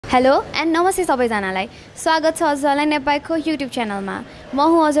Hello and नमस्ते सबैजनालाई स्वागत छ हजुरलाई नेपालको युट्युब च्यानलमा म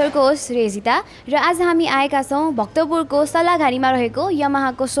हुँ हजुरको होस्ट रेजिता र आज हामी आएका छौँ भक्तपुरको सल्लाघारीमा रहेको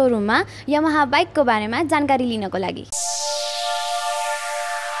यामाहाको सोरुममा यामाहा बाइकको बारेमा जानकारी लिनको लागि।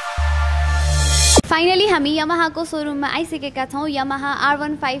 फाइनली हामी यामाहाको सोरुममा आइसकेका छौँ। यामाहा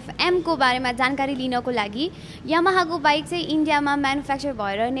R15M को बारेमा जानकारी लिनको लागि। यामाहाको बाइक चाहिँ इन्डियामा म्यानुफ्याक्चर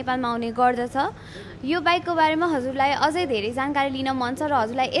भएर नेपालमा आउने गर्दछ। यो बाइकको बारेमा हजुरलाई अझै धेरै जानकारी लिन मन छ र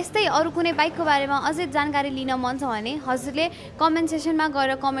हजुरलाई यस्तै अरू कुनै बाइकको बारेमा अझै जानकारी लिन मन छ भने हजुरले कमेन्ट सेक्सनमा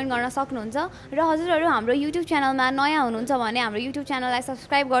गएर कमेन्ट गर्न सक्नुहुन्छ र हजुरहरू हाम्रो युट्युब च्यानलमा नयाँ हुनुहुन्छ भने हाम्रो युट्युब च्यानललाई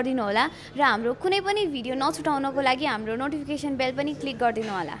सब्स्क्राइब गरिदिनु होला र हाम्रो कुनै पनि भिडियो नछुटाउनको लागि हाम्रो नोटिफिकेसन बेल पनि क्लिक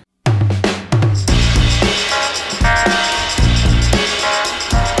गरिदिनु होला।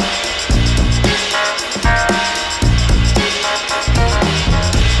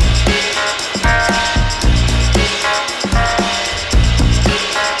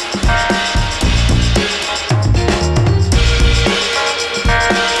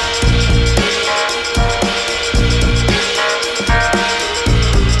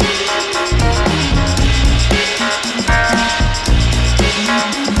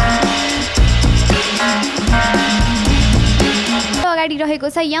 अगाडि रहेको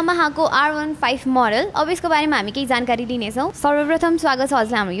छ यामाहाको R15 मोडल। अब यसको बारेमा हामी केही जानकारी लिनेछौँ। सर्वप्रथम स्वागत छ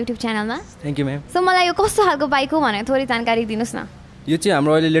हजुरलाई हाम्रो युट्युब च्यानलमा। Thank you ma'am. सो मलाई यो कस्तो खालको बाइक हो भनेर थोरै जानकारी दिनुहोस् न। यो चाहिँ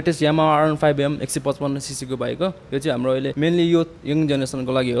हाम्रो अहिले लेटेस्ट यामाहा R15M 155 सीसी को बाइक हो। यो चाहिँ हाम्रो अहिले मेनली यो यङ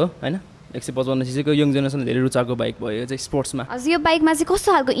जेनेरेसनको लागि हो हैन। 155 सीसी को यङ जेनेरेसनले धेरै रुचाएको बाइक भयो। यो चाहिँ स्पोर्ट्समा। हजुर यो बाइकमा चाहिँ कस्तो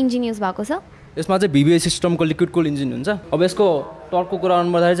खालको इन्जिन युज भएको छ? यसमा चाहिँ VVI सिस्टमको लिक्विड कुल इन्जिन हुन्छ। अब यसको टर्कको कुरा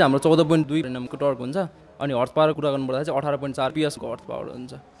गर्नुपर्दाखेरि चाहिँ हाम्रो 14.2 Nm को टर्क हुन्छ अनि हर्स पावर कुरा गर्नुपर्दा चाहिँ 18.4 PS को हर्स पावर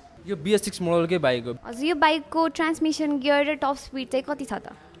हुन्छ। यो BS6 मोडलकै बाइक हो। हजुर यो बाइकको ट्रान्समिसन गियर र टप स्पिड चाहिँ कति छ त?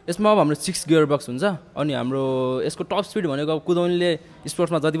 यसमा अब हाम्रो 6 गियर बक्स हुन्छ अनि हाम्रो यसको टप स्पिड भनेको अब कुदाउनेले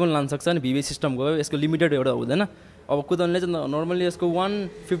स्पोर्ट्समा जति पनि लान सक्छ अनि VVI सिस्टमको यसको लिमिटेड एउटा हुँदैन। अब कुदाउनेले चाहिँ नर्मली यसको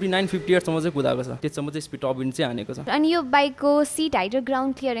 159-58 सम्म चाहिँ कुदाएको छ। त्यससम्म चाहिँ स्पिड टप इन्ड चाहिँ हानेको छ। अनि यो बाइकको सिट हाइट र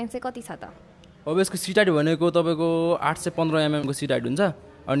ग्राउन्ड क्लियरेन्स चाहिँ कति छ त? अब यसको सिट हाइट भनेको तपाईँको 815 mm को सिट हाइट हुन्छ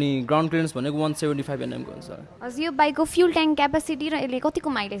अनि ग्राउन्ड क्लियरेन्स भनेको 175 mm को हुन्छ। हजुर यो बाइकको फ्युल ट्याङ्क क्यापेसिटी र यसले कतिको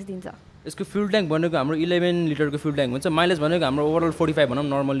माइलेज दिन्छ? यसको फ्युल ट्याङ्क भनेको हाम्रो 11 लिटरको फ्युल ट्याङ्क हुन्छ। माइलेज भनेको हाम्रो ओभरअल 45 भनौँ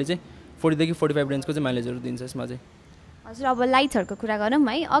नर्मली चाहिँ 40 देखि 45 रेन्जको चाहिँ माइलेजहरू दिन्छ यसमा चाहिँ। हजुर अब लाइट्सहरूको कुरा गरौँ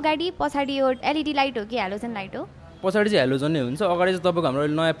है। अगाडि पछाडि यो LED लाइट हो कि हेलोजन लाइट हो? पछाडि चाहिँ हेलोजन नै हुन्छ। अगाडि चाहिँ तपाईँको हाम्रो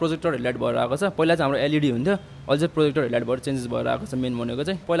नयाँ प्रोजेक्टर हेडलाइट भएर आएको छ। पहिला चाहिँ हाम्रो LED हुन्थ्यो, अहिले चाहिँ प्रोजेक्टर हेडलाइट भएर चेन्जेस भएर आएको छ। मेन भनेको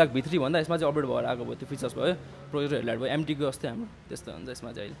चाहिँ पहिला भित्री भन्दा यसमा चाहिँ अपडेट भएर आएको भयो। त्यो फिचर्स भयो, प्रोजेक्टर हेडलाइट भयो, MT को जस्तै हाम्रो त्यस्तो हुन्छ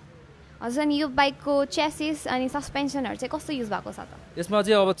यसमा चाहिँ अहिले। हजुर अनि यो बाइकको चेसिस अनि सस्पेन्सनहरू चाहिँ कस्तो युज भएको छ त? यसमा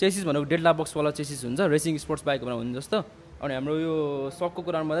चाहिँ अब चेसिस भनेको डेडला बक्सवाला चेसिस हुन्छ, रेसिङ स्पोर्ट्स बाइकमा हुन्छ जस्तो। अनि हाम्रो यो सकको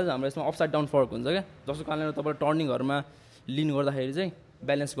कुरामा चाहिँ हाम्रो यसमा अपसाइड डाउन फर्क हुन्छ क्या, जसको कारणले तपाईँले टर्निङहरूमा लिन गर्दाखेरि चाहिँ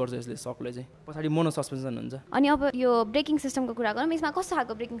ब्यालेन्स गर्छ यसले सकले चाहिँ। पछाडि मोनो सस्पेन्सन हुन्छ। अनि अब यो ब्रेकिङ सिस्टमको कुरा गरौँ, यसमा कस्तो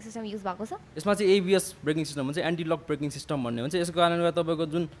खालको ब्रेकिङ सिस्टम युज भएको छ? यसमा चाहिँ ABS ब्रेकिङ सिस्टम हुन्छ, एन्टी लक ब्रेकिङ सिस्टम भन्ने हुन्छ। यसको कारणले गर्दा तपाईँको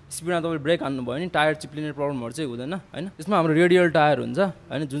जुन स्पिडमा तपाईँले ब्रेक हान्नुभयो भने टायर चिप्लिने प्रब्लमहरू चाहिँ हुँदैन हैन। यसमा हाम्रो रेडियल टायर हुन्छ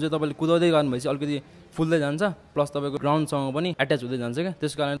हैन, जुन चाहिँ तपाईँले कुदाउँदै गर्नुभएपछि अलिकति फुल्दै जान्छ, प्लस तपाईँको ग्राउन्डसँग पनि एट्याच हुँदै जान्छ क्या।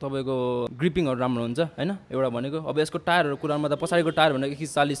 त्यसको कारणले तपाईँको ग्रिपिङहरू राम्रो हुन्छ हैन। एउटा भनेको अब यसको टायरहरू कुरामा त पछाडिको टायर भनेको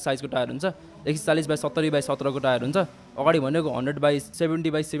 140 साइजको टायर हुन्छ, 140/70/17 को टायर हुन्छ। अगाडि भनेको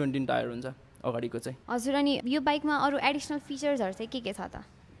 100/70/17 टायर हुन्छ अगाडिको चाहिँ। हजुर अनि यो बाइकमा अरू एडिसनल फिचर्सहरू चाहिँ के छ त?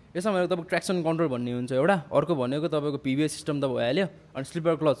 यसमा भनेको तपाईँको ट्र्याक्सन कन्ट्रोल भन्ने हुन्छ एउटा, अर्को भनेको तपाईँको PVI सिस्टम त भइहाल्यो अनि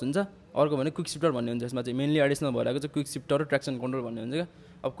स्लिपर क्लच हुन्छ, अर्को भनेको क्विक सिफ्टर भन्ने हुन्छ। यसमा चाहिँ मेनली एडिसनल भइरहेको चाहिँ क्विक सिफ्टर र ट्र्याक्सन कन्ट्रोल भन्ने हुन्छ क्या।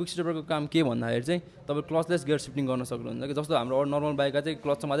 अब क्विक सिफ्टरको काम के भन्दाखेरि चाहिँ तपाईँ क्लचलेस गियर सिफ्टिङ गर्न सक्नुहुन्छ कि, जस्तो हाम्रो नर्मल बाइकमा चाहिँ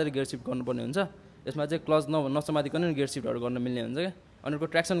क्लच समातेर गियर सिफ्ट गर्नुपर्ने हुन्छ, यसमा चाहिँ क्लच नसमातिकन गियर सिफ्टहरू गर्न मिल्ने हुन्छ क्या। अनि अर्को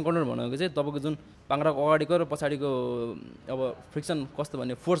ट्र्याक्सन कन्ट्रोल भनेको चाहिँ तपाईँको जुन पाङ्ग्राको अगाडिको र पछाडिको अब फ्रिक्सन कस्तो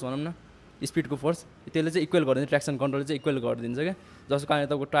भन्ने फोर्स भनौँ न, स्पिडको फोर्स त्यसले चाहिँ इक्वल गरिदिन्छ, ट्र्याक्सन कन्ट्रोलले चाहिँ इक्वल गरिदिन्छ क्या, जसको कारणले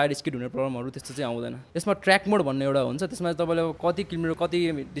तपाईँको टायर स्किड हुने प्रब्लमहरू त्यस्तो चाहिँ आउँदैन। यसमा ट्र्याक मोड भन्ने एउटा हुन्छ, त्यसमा तपाईँले कति किलोमिटर कति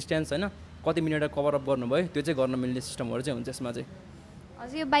डिस्टेन्स होइन कति मिनट कभर अप गर्नुभयो त्यो चाहिँ गर्न मिल्ने सिस्टमहरू चाहिँ हुन्छ यसमा चाहिँ।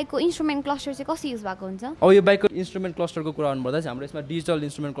 हजुर यो बाइकको इन्स्ट्रुमेन्ट क्लस्टर चाहिँ कस्तो युज भएको हुन्छ? अब यो बाइकको इन्स्ट्रुमेन्ट क्लस्टरको कुरा गर्नुपर्दा चाहिँ हाम्रो यसमा डिजिटल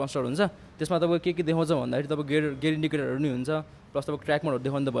इन्स्ट्रुमेन्ट क्लस्टर हुन्छ। त्यसमा तपाईँको के देखाउँछ भन्दाखेरि तपाईँको गेयर इन्डिकेटरहरू नि हुन्छ, प्लस तपाईँको ट्र्याक मोडहरू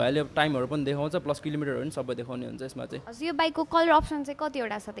देखाउनु त भइहाल्यो, टाइमहरू पनि देखाउँछ, प्लस किलोमिटरहरू पनि सबै देखाउने हुन्छ यसमा चाहिँ। हजुर यो बाइकको कलर अप्सन चाहिँ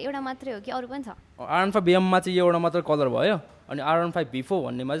कतिवटा छ त? एउटा मात्रै हो कि अरू पनि छ? R15M मा चाहिँ एउटा मात्र कलर भयो अनि R15 V4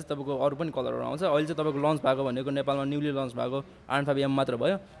 भन्नेमा चाहिँ तपाईँको अरू पनि कलरहरू आउँछ। अहिले चाहिँ तपाईँको लन्च भएको भनेको नेपालमा न्युली लन्च भएको R15M मात्र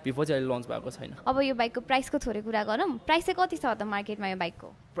भयो, V4 चाहिँ अहिले लन्च भएको छैन। अब यो बाइकको प्राइसको थोरै कुरा गरौँ, प्राइस चाहिँ कति छ त मार्केटमा यो बाइकको?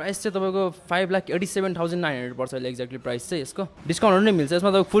 प्राइस चाहिँ तपाईँको 5,87,900 पर्छ अहिले एक्ज्याक्टली प्राइस चाहिँ। यसको डिस्काउन्टहरू नै मिल्छ, यसमा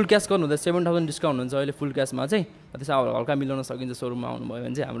तपाईँको फुल क्यास गर्नुहुँदा 7,000 डिस्काउन्ट हुन्छ अहिले फुल क्यासमा चाहिँ। त्यसमा हल्का मिलाउन सकिन्छ सोरुममा आउनुभयो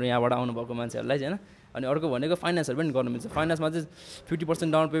भने चाहिँ, हाम्रो यहाँबाट आउनुभएको मान्छेहरूलाई चाहिँ होइन। अनि अर्को भनेको फाइनेन्सहरू पनि गर्नु मिल्छ फाइनेन्समा चाहिँ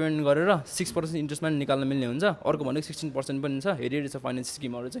 50% डाउन पेमेन्ट गरेर 6% इन्ट्रेस्टमा निकाल्न मिल्ने हुन्छ अर्को भनेको 16% पनि छ हेरी छ फाइनेन्स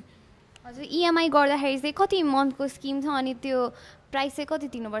स्किमहरू चाहिँ हजुर इएमआई गर्दाखेरि चाहिँ कति मन्थको स्किम छ अनि त्यो प्राइस चाहिँ कति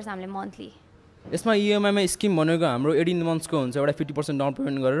तिर्नुपर्छ हामीले मन्थली यसमा इएमआईमा स्किम भनेको हाम्रो 18 मन्थ्सको हुन्छ एउटा 50% डाउन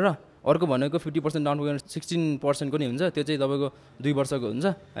पेमेन्ट गरेर अर्को भनेको 50% डाउन पेमेन्ट 16% पनि हुन्छ त्यो चाहिँ तपाईँको 2 वर्षको हुन्छ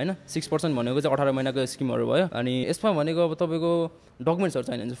हैन 6% भनेको चाहिँ 18 महिनाको स्किमहरू भयो अनि यसमा भनेको अब तपाईँको डकुमेन्ट्सहरू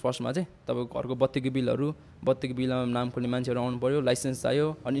चाहिने हुन्छ फर्स्टमा चाहिँ तपाईँको घरको बत्तीको बिलमा नाम खोल्ने मान्छेहरू आउनु पर्यो लाइसेन्स चाहियो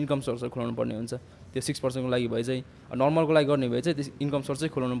अनि इन्कम सोर्सहरू खोलाउनु पर्ने हुन्छ त्यो 6% को लागि भए चाहिँ नर्मलको लागि गर्ने भए चाहिँ त्यो इन्कम सोर्स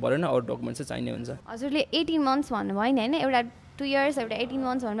चाहिँ खोलाउनु परेन अरू डकुमेन्ट्स चाहिँ चाहिने हुन्छ हजुरले 18 मन्थ्स भन्नुभयो नि हैन एउटा 2 इयर्स एउटा 18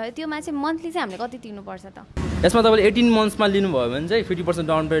 मन्थ्स भन्नुभयो त्योमा चाहिँ मन्थली चाहिँ हामीले कति तिर्नुपर्छ त यसमा तपाईँले 18 मन्थ्समा लिनुभयो भने चाहिँ 50%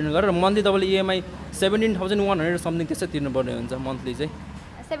 डाउन पेमेन्ट गरेर मन्थली तपाईँले इएमआई 17,100 समथिङ त्यसै तिर्नुपर्ने हुन्छ मन्थली चाहिँ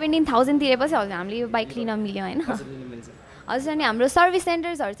 17,000 तिरेपछि हजुर हामीले यो बाइक लिन मिल्यो हैन हजुर अनि हाम्रो सर्भिस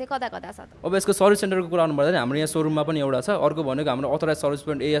सेन्टर्सहरू चाहिँ कता कता छ त अब यसको सर्भिस सेन्टरको कुरा गर्नु पर्दा हाम्रो यहाँ सोरुममा पनि एउटा छ अर्को भनेको हाम्रो अथोराइज सर्भिस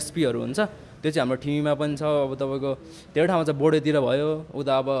पोइन्ट एएसपीहरू हुन्छ त्यो चाहिँ हाम्रो ठिमीमा पनि छ अब तपाईँको धेरै ठाउँमा चाहिँ बोर्डेतिर भयो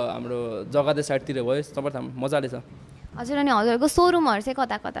उता अब हाम्रो जग्गाते साइडतिर भयो सबै ठाउँ मजाले छ हजुर अनि हजुरको सोरुमहरू चाहिँ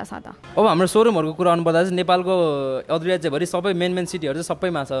कता कता छ त अब हाम्रो सोरुमहरूको कुरा गर्नुपर्दा चाहिँ नेपालको अधिराज्यभरि सबै मेन सिटीहरू चाहिँ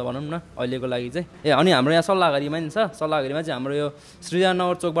सबैमा छ भनौँ न अहिलेको लागि चाहिँ अनि हाम्रो यहाँ सल्लाहघारीमा नि छ सल्लाहघारीमा चाहिँ हाम्रो यो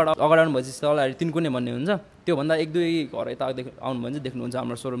सृजनानगर चोकबाट अगाडि आउनुभएपछि सल्लाहघारी तिनकुने भन्ने हुन्छ त्योभन्दा 1-2 घर यता आउनुभयो भने चाहिँ देख्नुहुन्छ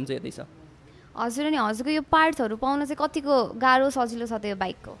हाम्रो सोरुम चाहिँ यतै छ हजुर अनि हजुरको यो पार्ट्सहरू पाउन चाहिँ कतिको गाह्रो सजिलो छ त्यो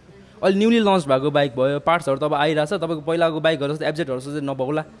बाइकको अहिले न्युली लन्च भएको बाइक भयो पार्ट्सहरू त अब आइरहेछ तपाईँको पहिलाको बाइकहरू जस्तो एब्जेक्टहरू चाहिँ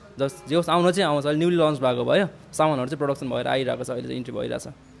नपाउला जे होस् आउन चाहिँ आउँछ अहिले न्युली लन्च भएको भयो सामानहरू चाहिँ प्रोडक्सन भएर आइरहेको छ अहिले चाहिँ इन्ट्री भइरहेछ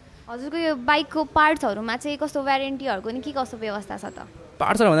हजुरको यो बाइकको पार्ट्सहरूमा चाहिँ कस्तो वारेन्टीहरूको नि के कस्तो व्यवस्था छ त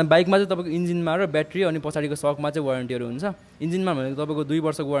पार्ट्सहरू भन्दा बाइकमा चाहिँ तपाईँको इन्जिनमा र ब्याट्री अनि पछाडिको सकमा चाहिँ वारेन्टीहरू हुन्छ इन्जिनमा भनेको तपाईँको 2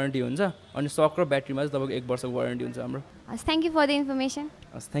 वर्षको वारेन्टी हुन्छ अनि सक र ब्याट्रीमा चाहिँ तपाईँको 1 वर्षको वारेन्टी हुन्छ हाम्रो thank you for the information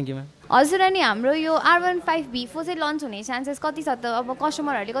thank you ma'am हजुर अनि हाम्रो यो R15 V4 चाहिँ लन्च हुने चान्सेस कति छ त अब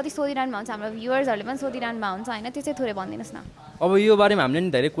कस्टमरहरूले कति सोधिरहनु हुन्छ हाम्रो भ्युवर्सहरूले पनि सोधिरहनु हुन्छ होइन त्यो चाहिँ थोरै भनिदिनुहोस् न अब यो बारेमा हामीले नि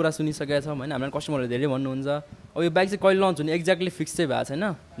धेरै कुरा सुनिसकेका छौँ होइन हाम्रो कस्टमरहरूले धेरै भन्नुहुन्छ अब यो बाइक चाहिँ कहिले लन्च हुने एक्ज्याक्टली फिक्स चाहिँ भएको छैन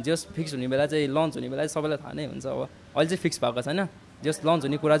जस फिक्स हुने बेला चाहिँ लन्च हुने बेला चाहिँ सबैलाई थाहा नै हुन्छ अब अहिले चाहिँ फिक्स भएको छैन जस लन्च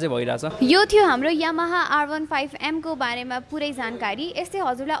हुने कुरा चाहिँ भइरहेछ यो थियो हाम्रो Yamaha R15M को बारेमा पुरै जानकारी यस्तै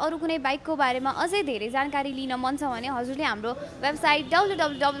हजुरलाई अरू कुनै बाइकको बारेमा अझै धेरै जानकारी लिन मन छ भने हजुरले हाम्रो वेबसाइट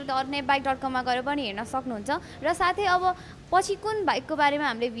www.nepbike.com मा गएर पनि हेर्न सक्नुहुन्छ र साथै अब पछि कुन बाइकको बारेमा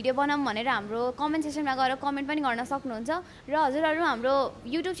हामीले भिडियो बनाऊँ भनेर हाम्रो कमेन्ट सेक्सनमा गएर कमेन्ट पनि गर्न सक्नुहुन्छ र हजुरहरू हाम्रो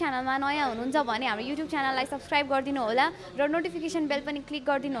युट्युब च्यानलमा नयाँ हुनुहुन्छ भने हाम्रो युट्युब च्यानललाई सब्स्क्राइब गरिदिनु होला र नोटिफिकेसन बेल पनि क्लिक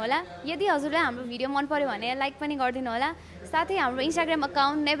गरिदिनु होला यदि हजुरलाई हाम्रो भिडियो मन पर्यो भने लाइक पनि गरिदिनु होला साथै हाम्रो इन्स्टाग्राम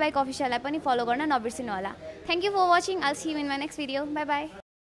अकाउन्ट नेपबाइक अफिसियललाई पनि फलो गर्न नबिर्सिनु होला thank you for watching I will see you in my next video by by